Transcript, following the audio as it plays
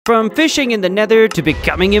From fishing in the nether to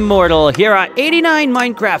becoming immortal, here are 89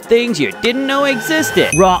 Minecraft things you didn't know existed.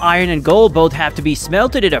 Raw iron and gold both have to be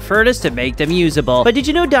smelted in a furnace to make them usable. But did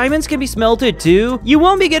you know diamonds can be smelted too? You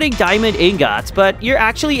won't be getting diamond ingots, but you're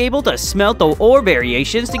actually able to smelt the ore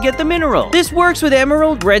variations to get the mineral. This works with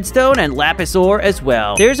emerald, redstone, and lapis ore as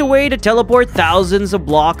well. There's a way to teleport thousands of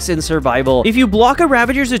blocks in survival. If you block a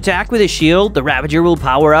ravager's attack with a shield, the ravager will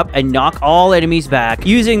power up and knock all enemies back.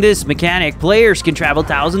 Using this mechanic, players can travel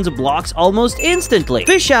thousands of blocks almost instantly.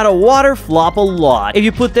 Fish out of water flop a lot. If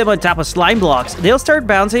you put them on top of slime blocks, they'll start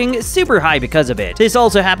bouncing super high because of it. This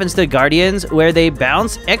also happens to guardians, where they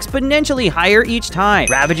bounce exponentially higher each time.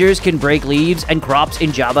 Ravagers can break leaves and crops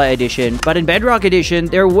in Java Edition, but in Bedrock Edition,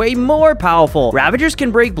 they're way more powerful. Ravagers can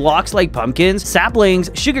break blocks like pumpkins, saplings,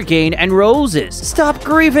 sugarcane, and roses. Stop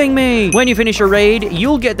griefing me! When you finish a raid,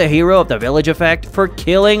 you'll get the hero of the village effect for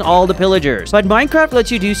killing all the pillagers. But Minecraft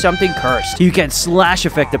lets you do something cursed. You can slash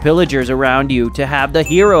effect the pillagers around you to have the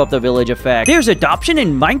hero of the village effect. There's adoption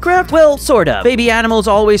in Minecraft? Well, sort of. Baby animals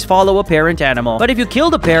always follow a parent animal. But if you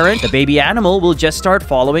kill the parent, the baby animal will just start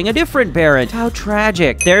following a different parent. How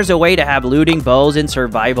tragic. There's a way to have looting bows in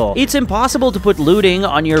survival. It's impossible to put looting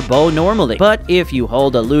on your bow normally, but if you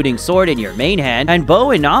hold a looting sword in your main hand and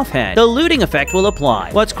bow in offhand, the looting effect will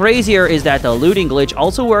apply. What's crazier is that the looting glitch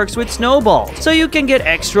also works with snowballs, so you can get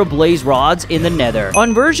extra blaze rods in the nether.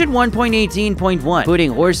 On version 1.18.1,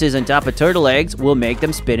 putting horses on top of turtle eggs will make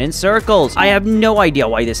them spin in circles. I have no idea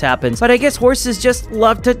why this happens, but I guess horses just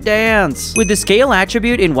love to dance. With the scale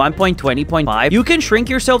attribute in 1.20.5, you can shrink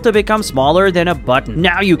yourself to become smaller than a button.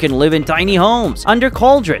 Now you can live in tiny homes, under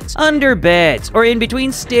cauldrons, under beds, or in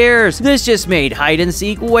between stairs. This just made hide and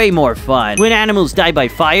seek way more fun. When animals die by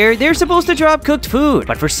fire, they're supposed to drop cooked food,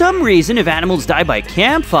 but for some reason, if animals die by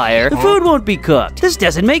campfire, the food won't be cooked. This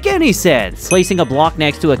doesn't make any sense. Placing a block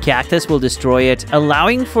next to a cactus will destroy it,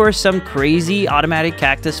 allowing for some crazy automatic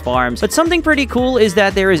cactus farms. But something pretty cool is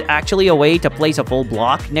that there is actually a way to place a full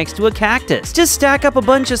block next to a cactus. Just stack up a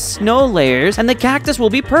bunch of snow layers and the cactus will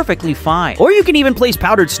be perfectly fine. Or you can even place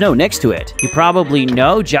powdered snow next to it. You probably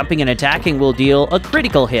know jumping and attacking will deal a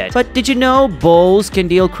critical hit. But did you know bows can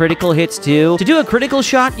deal critical hits too? To do a critical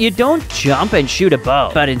shot, you don't jump and shoot a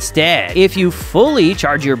bow. But instead, if you fully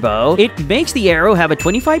charge your bow, it makes the arrow have a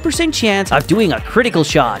 25% chance of doing a critical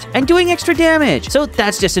shot and doing extra damage. So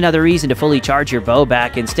that's just another reason to fully charge your bow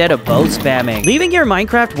back instead of bow spamming. Leaving your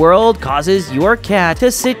Minecraft world causes your cat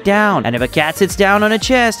to sit down, and if a cat sits down on a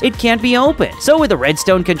chest, it can't be opened. So with a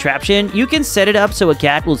redstone contraption, you can set it up so a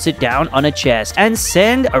cat will sit down on a chest and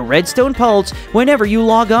send a redstone pulse whenever you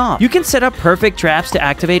log off. You can set up perfect traps to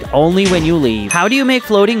activate only when you leave. How do you make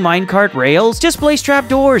floating minecart rails? Just place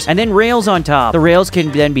trapdoors and then rails on top. The rails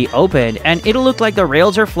can then be opened and it'll look like the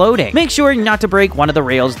rails are floating. Make sure not to break one of the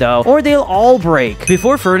rails though, or they'll all break.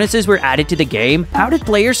 Before furnaces were added to the game, how did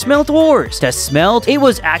players smelt ores? To smelt, it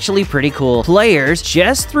was actually pretty cool. Players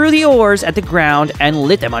just threw the ores at the ground and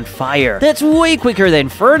lit them on fire. That's way quicker than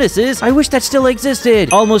furnaces. I wish that still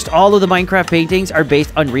existed. Almost all of the Minecraft paintings are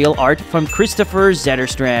based on real art from Christopher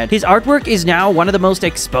Zetterstrand. His artwork is now one of the most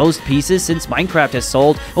exposed pieces since Minecraft has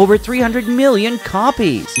sold over 300 million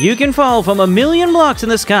copies. You can fall from 1,000,000 blocks in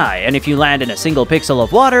the sky, and if you land in a single pixel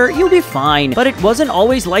of water, you'll be fine. But it wasn't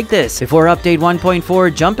always like this. Before update 1.4,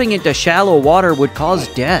 jumping into shallow water would cause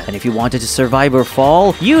death, and if you wanted to survive or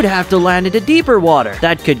fall, you'd have to land into deeper water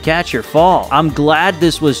that could catch your fall. I'm glad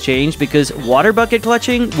this was changed because water bucket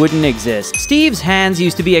clutching wouldn't exist. Steve's hands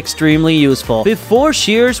used to be extremely useful. Before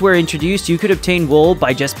shears were introduced, you could obtain wool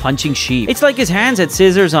by just punching sheep. It's like his hands had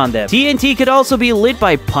scissors on them. TNT could also be lit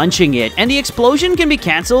by punching it, and the explosion can be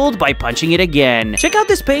cancelled by punching it again. Check out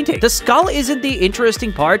this painting. The skull isn't the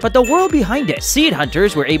interesting part, but the world behind it. Seed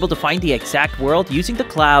hunters were able to find the exact world using the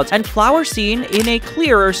clouds and flowers seen in a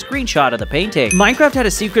clearer screenshot of the painting. Minecraft had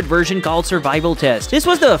a secret version called Survival Test. This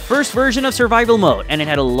was the first version of survival mode, and it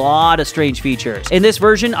had a lot of strange features. In this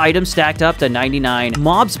version, items stacked up to 99,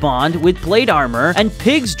 mobs spawned with plate armor, and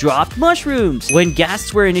pigs dropped mushrooms. When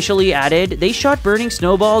ghasts were initially added, they shot burning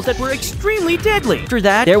snowballs that were extremely deadly. After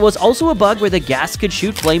that, there was also a bug where the ghasts could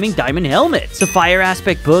shoot flaming diamond helmets. The fire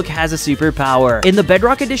aspect book has a superpower. In the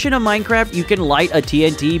Bedrock edition of Minecraft, you can light a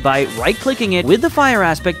TNT by right-clicking it with the fire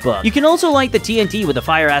aspect book. You can also light the TNT with the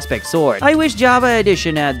fire aspect sword. I wish Java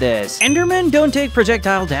edition had this. Endermen don't take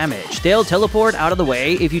projectile damage. They'll teleport out of the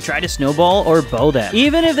way if you try to snowball or bow them.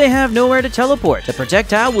 Even if they have nowhere to teleport, the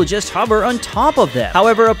projectile will just hover on top of them.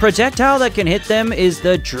 However, a projectile that can hit them is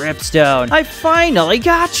the dripstone. I finally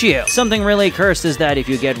got you! Something really cursed is that if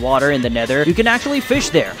you get water in the nether, you can actually fish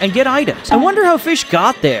there and get items. I wonder how fish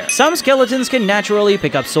got there. Some skeletons can naturally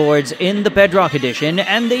pick up swords in the Bedrock edition,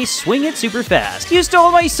 and they swing it super fast. fast. You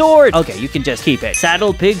stole my sword! Okay, you can just keep it.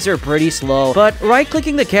 Saddle pigs are pretty slow, but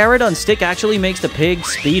right-clicking the carrot on stick actually makes the pig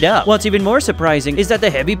speed up. What's even more surprising is that the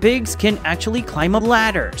heavy pigs can actually climb up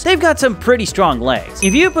ladders. They've got some pretty strong legs.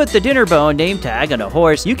 If you put the dinner bone name tag on a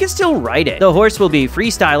horse, you can still ride it. The horse will be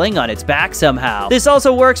freestyling on its back somehow. This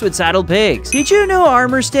also works with saddle pigs. Did you know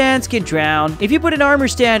armor stands can drown? If you put an armor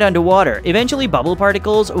stand underwater, eventually bubble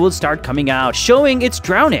particles will start coming out, showing it's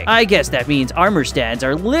drowning. I guess that means armor stands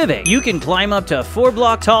are living. You can climb up to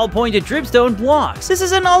 4-block tall pointed dripstone blocks. This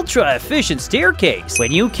is an ultra efficient staircase.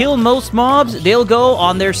 When you kill most mobs, they'll go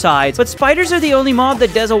on their sides, but spiders are the only mob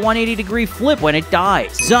that does a 180-degree flip when it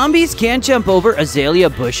dies. Zombies can't jump over azalea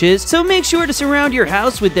bushes, so make sure to surround your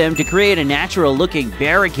house with them to create a natural-looking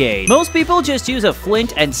barricade. Most people just use a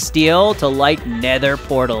flint and steel to light nether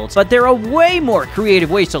portals, but there are way more creative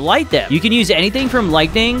ways to light them. You can use anything from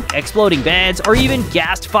lightning, exploding beds, or even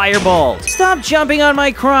gassed fireballs. Stop jumping on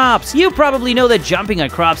my crops! You probably know that jumping on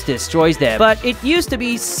crops destroys them, but it used to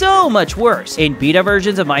be so much worse. In beta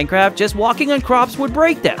versions of Minecraft, just walking on crops would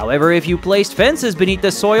break them. However, if you placed fences beneath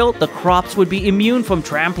the soil, the crops would be immune from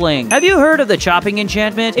trampling. Have you heard of the chopping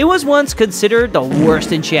enchantment? It was once considered the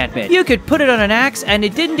worst enchantment. You could put it on an axe and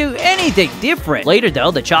it didn't do anything different. Later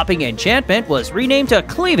though, the chopping enchantment was renamed to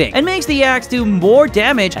cleaving and makes the axe do more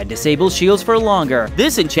damage and disable shields for longer.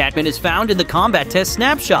 This enchantment is found in the combat test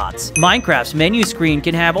snapshots. Minecraft's menu screen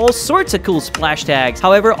can have all sorts of cool splash tags.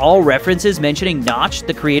 However, all references mentioning Notch,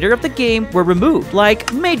 the creator of the game, were removed,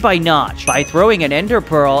 like made by Notch. By throwing an ender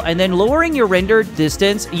pearl and then lowering your render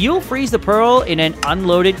distance, you'll freeze the pearl in an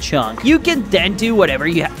unloaded chunk. You can then do whatever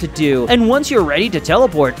you have to do, and once you're ready to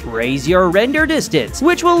teleport, raise your render distance,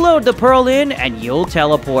 which will load the pearl in and you'll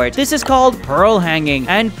teleport. This is called pearl hanging,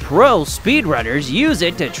 and pro speedrunners use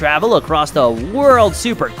it to travel across the world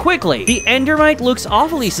super quickly. The endermite looks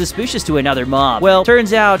awfully suspicious to another mob. Well,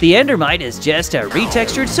 turns out the endermite is just a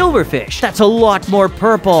retextured silverfish. That's a lot more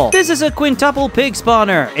purple. This is a quintuple pig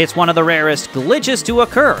spawner. It's one of the rarest glitches to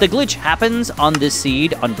occur. The glitch happens on this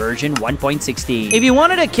seed on version 1.16. If you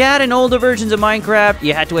wanted a cat in older versions of Minecraft,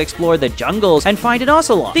 you had to explore the jungles and find an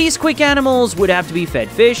ocelot. These quick animals would have to be fed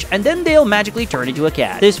fish, and then they'll magically turn into a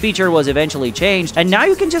cat. This feature was eventually changed, and now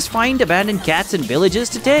you can just find abandoned cats in villages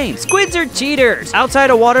to tame. Squids are cheaters. Outside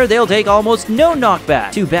of water, they'll take almost no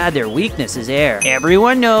knockback. Too bad their weakness is air.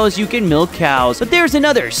 Everyone knows you can milk cows, but there's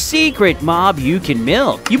another secret mob you can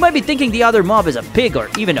milk. You might be thinking the other mob is a pig or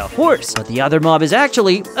even a horse, but the other mob is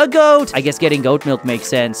actually a goat. I guess getting goat milk makes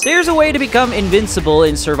sense. There's a way to become invincible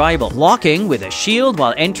in survival. Blocking with a shield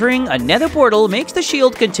while entering a nether portal makes the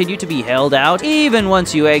shield continue to be held out even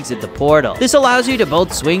once you exit the portal. This allows you to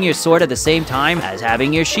both swing your sword at the same time as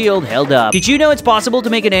having your shield held up. Did you know it's possible to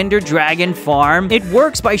make an ender dragon farm? It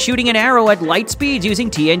works by shooting an arrow at light speeds using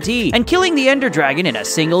TNT and killing the ender dragon in a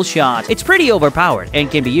single shot. It's pretty overpowered and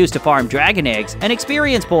can be used to farm dragon eggs and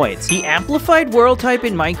experience points. The amplified world type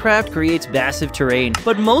in Minecraft creates massive terrain,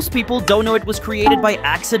 but most people don't know it was created by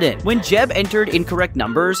accident when Jeb entered incorrect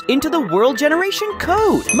numbers into the world generation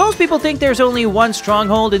code. Most people think there's only one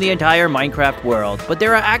stronghold in the entire Minecraft world, but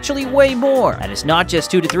there are actually way more, and it's not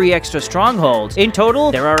just 2 to 3 extra strongholds. In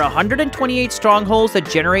total, there are 128 strongholds that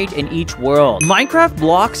generate in each world. Minecraft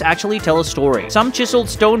blocks actually tell a story. Some chiseled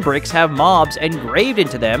stone bricks have mobs engraved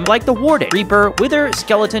into them, like the Warden, Reaper, Wither,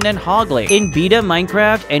 Skeleton, and Hogley. In beta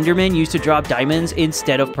Minecraft, Endermen used to drop diamonds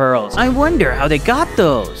instead of pearls. I wonder how they got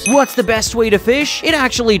those. What's the best way to fish? It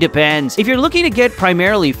actually depends. If you're looking to get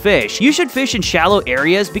primarily fish, you should fish in shallow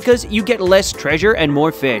areas because you get less treasure and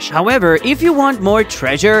more fish. However, if you want more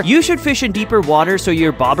treasure, you should fish in deeper water so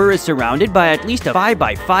your bobber is surrounded by at least a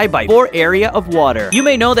 5x5x4 area of water. You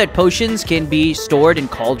may know that potions can be stored in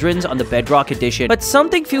cauldrons on the Bedrock edition, but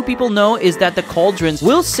something few people know is that the cauldrons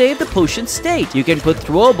will save the potion state. You can put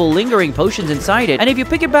throwable lingering potions inside it, and if you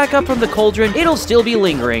pick it back up from the cauldron, it'll still be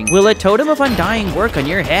lingering. Will a totem of undying work on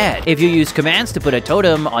your head? If you use commands to put a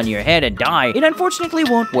totem on your head and die, it unfortunately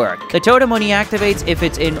won't work. The totem only activates if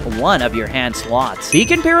it's in one of your hand slots.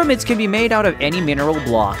 Beacon pyramids can be made out of any mineral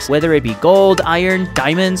blocks, whether it be gold, iron,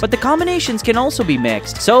 diamonds, but the combinations can also be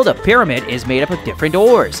mixed, so the pyramid is made up of different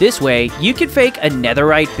ores. This way, you can fake a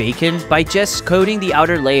netherite beacon by just coating the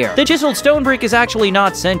outer layer. The chiseled stone brick is actually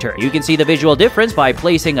not centered. You can see the visual difference by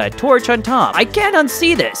placing a torch on top. I can't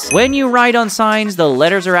unsee this. When you write on signs, the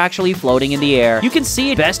letters are actually floating in the air. You can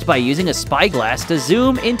see it best by using a spyglass to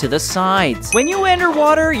zoom into the sides. When you enter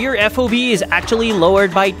water, your FOV is actually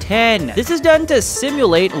lowered by 10. This is done to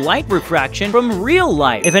simulate light refraction from real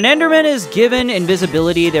light. If an enderman is given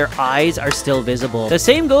invisibility, their eyes are still visible. The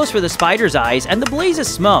same goes for the spider's eyes and the blaze of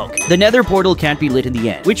smoke. The nether portal can't be lit in the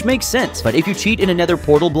end, which makes sense, but if you cheat in a nether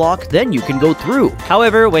portal block, then you can go through.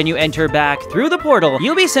 However, However, when you enter back through the portal,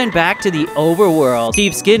 you'll be sent back to the overworld.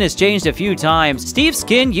 Steve's skin has changed a few times. Steve's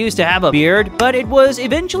skin used to have a beard, but it was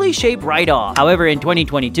eventually shaved right off. However, in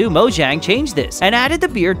 2022, Mojang changed this and added the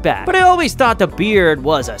beard back. But I always thought the beard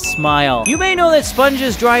was a smile. You may know that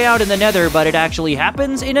sponges dry out in the nether, but it actually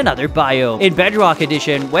happens in another biome. In Bedrock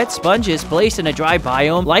Edition, wet sponges placed in a dry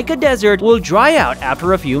biome, like a desert, will dry out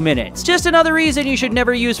after a few minutes. Just another reason you should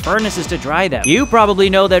never use furnaces to dry them. You probably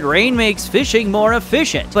know that rain makes fishing more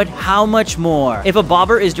efficient, but how much more? If a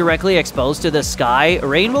bobber is directly exposed to the sky,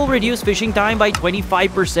 rain will reduce fishing time by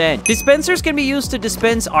 25%. Dispensers can be used to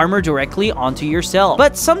dispense armor directly onto yourself,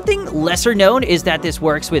 but something lesser known is that this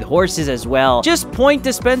works with horses as well. Just point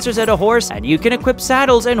dispensers at a horse and you can equip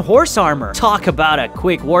saddles and horse armor. Talk about a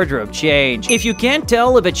quick wardrobe change. If you can't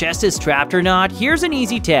tell if a chest is trapped or not, here's an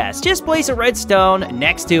easy test. Just place a redstone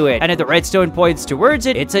next to it, and if the redstone points towards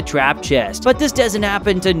it, it's a trap chest. But this doesn't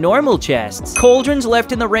happen to normal chests. Cauldrons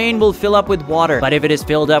left in the rain will fill up with water, but if it is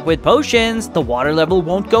filled up with potions, the water level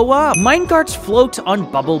won't go up. Minecarts float on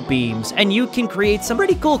bubble beams, and you can create some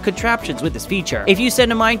pretty cool contraptions with this feature. If you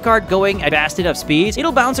send a minecart going at fast enough speeds,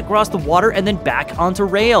 it'll bounce across the water and then back onto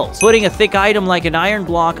rails. Putting a thick item like an iron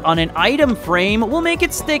block on an item frame will make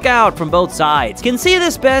it stick out from both sides. You can see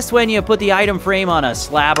this best when you put the item frame on a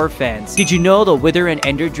slab or fence. Did you know the Wither and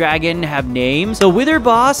Ender Dragon have names? The Wither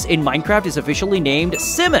boss in Minecraft is officially named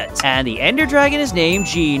Simmet, and the Ender Dragon is named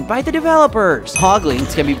Gene by the developers.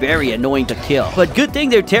 Hoglings can be very annoying to kill, but good thing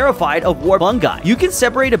they're terrified of warp fungi. You can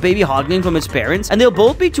separate a baby hogling from its parents, and they'll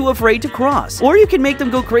both be too afraid to cross. Or you can make them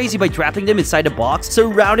go crazy by trapping them inside a box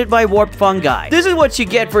surrounded by warp fungi. This is what you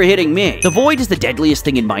get for hitting me. The void is the deadliest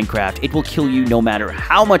thing in Minecraft. It will kill you no matter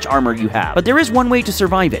how much armor you have. But there is one way to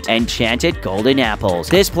survive it: enchanted golden apples.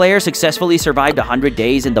 This player successfully survived 100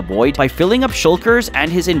 days in the void by filling up shulkers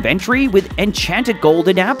and his inventory with enchanted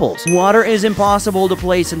golden apples. Water is impossible to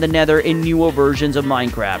place in the nether in newer versions of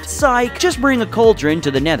Minecraft. Psych! Just bring a cauldron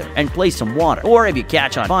to the nether and place some water. Or if you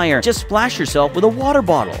catch on fire, just splash yourself with a water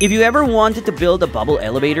bottle. If you ever wanted to build a bubble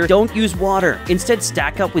elevator, don't use water. Instead,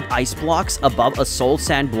 stack up with ice blocks above a soul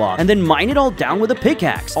sand block and then mine it all down with a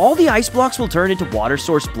pickaxe. All the ice blocks will turn into water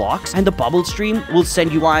source blocks, and the bubble stream will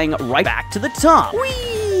send you flying right back to the top.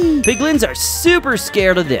 Whee! Piglins are super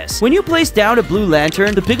scared of this. When you place down a blue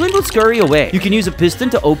lantern, the piglin will scurry away. You can use a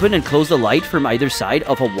piston to open and close the light from either side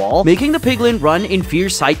of a wall, making the piglin run in fear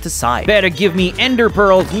side to side. Better give me ender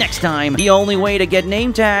pearls next time. The only way to get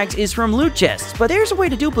name tags is from loot chests, but there's a way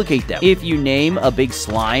to duplicate them. If you name a big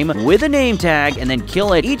slime with a name tag and then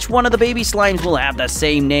kill it, each one of the baby slimes will have the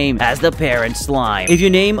same name as the parent slime. If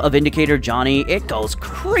you name a Vindicator Johnny, it goes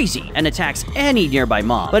crazy and attacks any nearby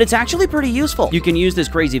mob, but it's actually pretty useful. You can use this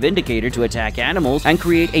crazy Vindicator to attack animals and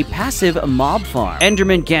create a passive mob farm.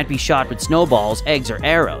 Endermen can't be shot with snowballs, eggs, or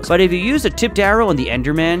arrows, but if you use a tipped arrow on the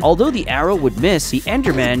Enderman, although the arrow would miss, the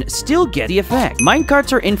Enderman still get the effect.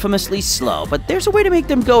 Minecarts are infamously slow, but there's a way to make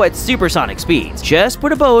them go at supersonic speeds. Just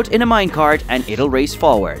put a boat in a minecart and it'll race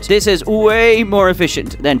forward. This is way more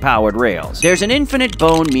efficient than powered rails. There's an infinite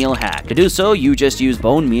bone meal hack. To do so, you just use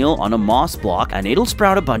bone meal on a moss block and it'll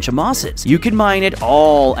sprout a bunch of mosses. You can mine it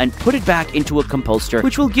all and put it back into a composter,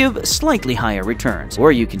 which will give slightly higher returns.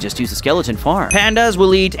 Or you can just use a skeleton farm. Pandas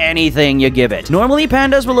will eat anything you give it. Normally,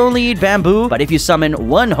 pandas will only eat bamboo, but if you summon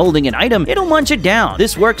one holding an item, it'll munch it down.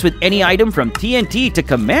 This works with any item from TNT to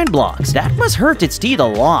command blocks. That must hurt its teeth a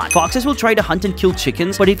lot. Foxes will try to hunt and kill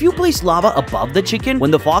chickens, but if you place lava above the chicken,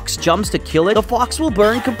 when the fox jumps to kill it, the fox will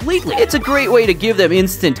burn completely. It's a great way to give them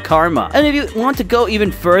instant karma. And if you want to go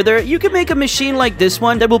even further, you can make a machine like this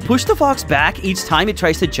one that will push the fox back each time it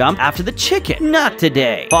tries to jump after the chicken. Not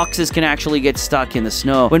today. Foxes can actually get stuck in the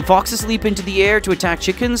snow. When foxes leap into the air to attack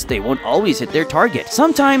chickens, they won't always hit their target.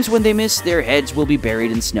 Sometimes when they miss, their heads will be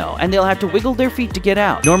buried in snow, and they'll have to wiggle their feet to get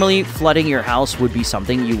out. Normally, flooding your house would be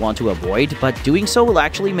something you want to avoid, but doing so will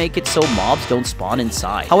actually make it so mobs don't spawn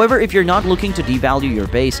inside. However, if you're not looking to devalue your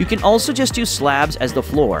base, you can also just use slabs as the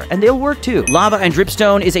floor, and they'll work too. Lava and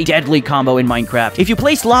dripstone is a deadly combo in Minecraft. If you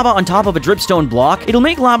place lava on top of a dripstone block, it'll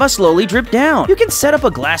make lava slowly drip down. You can set up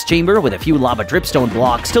a glass chamber with a few lava dripstone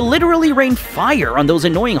blocks to literally rain fire on those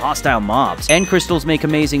annoying hostile mobs. End crystals make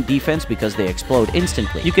amazing defense because they explode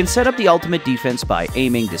instantly. You can set up the ultimate defense by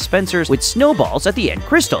aiming dispensers with snowballs at the end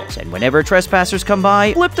crystals, and whenever trespassers come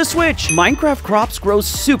by, flip the switch. Minecraft crops grow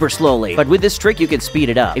super slowly, but with this trick you can speed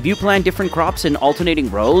it up. If you plant different crops in alternating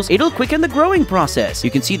rows, it'll quicken the growing process.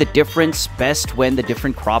 You can see the difference best when the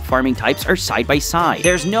different crop farming types are side by side.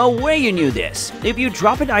 There's no way you knew this. If you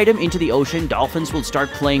drop an item into the ocean, dolphins will start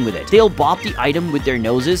playing with it. They'll bop the item with their their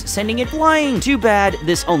noses, sending it flying. Too bad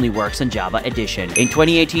this only works on Java Edition. In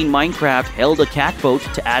 2018, Minecraft held a cat vote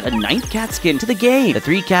to add a 9th cat skin to the game. The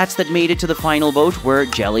 3 cats that made it to the final vote were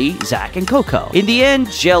Jelly, Zach, and Coco. In the end,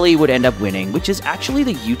 Jelly would end up winning, which is actually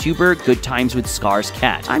the YouTuber Good Times with Scars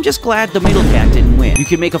cat. I'm just glad the middle cat didn't win. You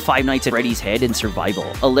can make a Five Nights at Freddy's head in survival.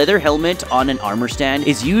 A leather helmet on an armor stand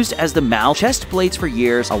is used as the mouth, chest plates for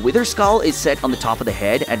years, a wither skull is set on the top of the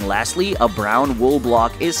head, and lastly, a brown wool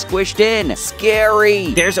block is squished in.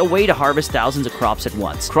 Scary! There's a way to harvest thousands of crops at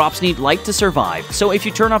once. Crops need light to survive, so if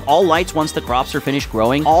you turn off all lights once the crops are finished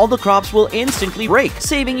growing, all the crops will instantly break,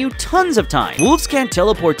 saving you tons of time. Wolves can't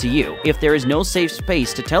teleport to you if there is no safe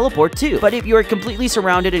space to teleport to, but if you are completely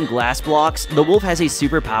surrounded in glass blocks, the wolf has a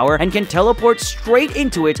superpower and can teleport straight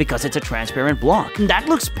into it because it's a transparent block. That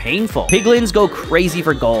looks painful. Piglins go crazy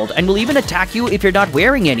for gold and will even attack you if you're not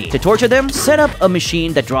wearing any. To torture them, set up a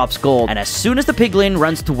machine that drops gold, and as soon as the piglin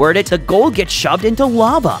runs toward it, the gold gets shoved into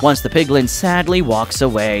lava. Once the piglin sadly walks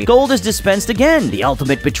away, gold is dispensed again. The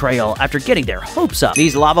ultimate betrayal after getting their hopes up.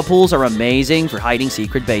 These lava pools are amazing for hiding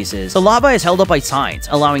secret bases. The lava is held up by signs,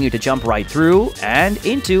 allowing you to jump right through and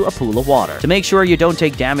into a pool of water. To make sure you don't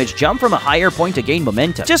take damage, jump from a higher point to gain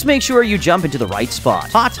momentum. Just make sure you jump into the right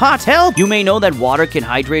spot. Hot help! You may know that water can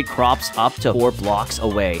hydrate crops up to 4 blocks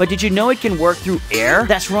away, but did you know it can work through air?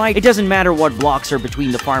 That's right, it doesn't matter what blocks are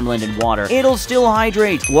between the farmland and water, it'll still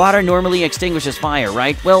hydrate. Water normally extinguishes fire,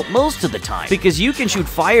 right? Well, most of the time, because you can shoot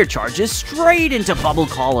fire charges straight into bubble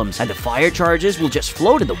columns, and the fire charges will just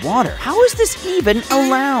float in the water. How is this even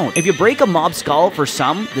allowed? If you break a mob skull, for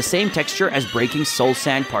some, the same texture as breaking soul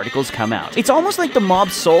sand particles come out. It's almost like the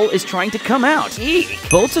mob's soul is trying to come out. Eek!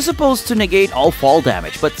 Bolts are supposed to negate all fall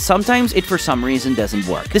damage, but sometimes it for some reason doesn't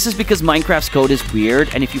work. This is because Minecraft's code is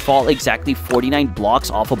weird, and if you fall exactly 49 blocks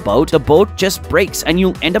off a boat, the boat just breaks and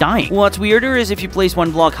you'll end up dying. What's weirder is if you place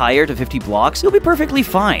 1 block higher to 50 blocks, you'll be perfectly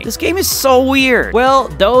fine. This game is so weird. Well,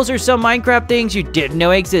 those are some Minecraft things you didn't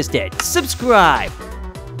know existed. Subscribe!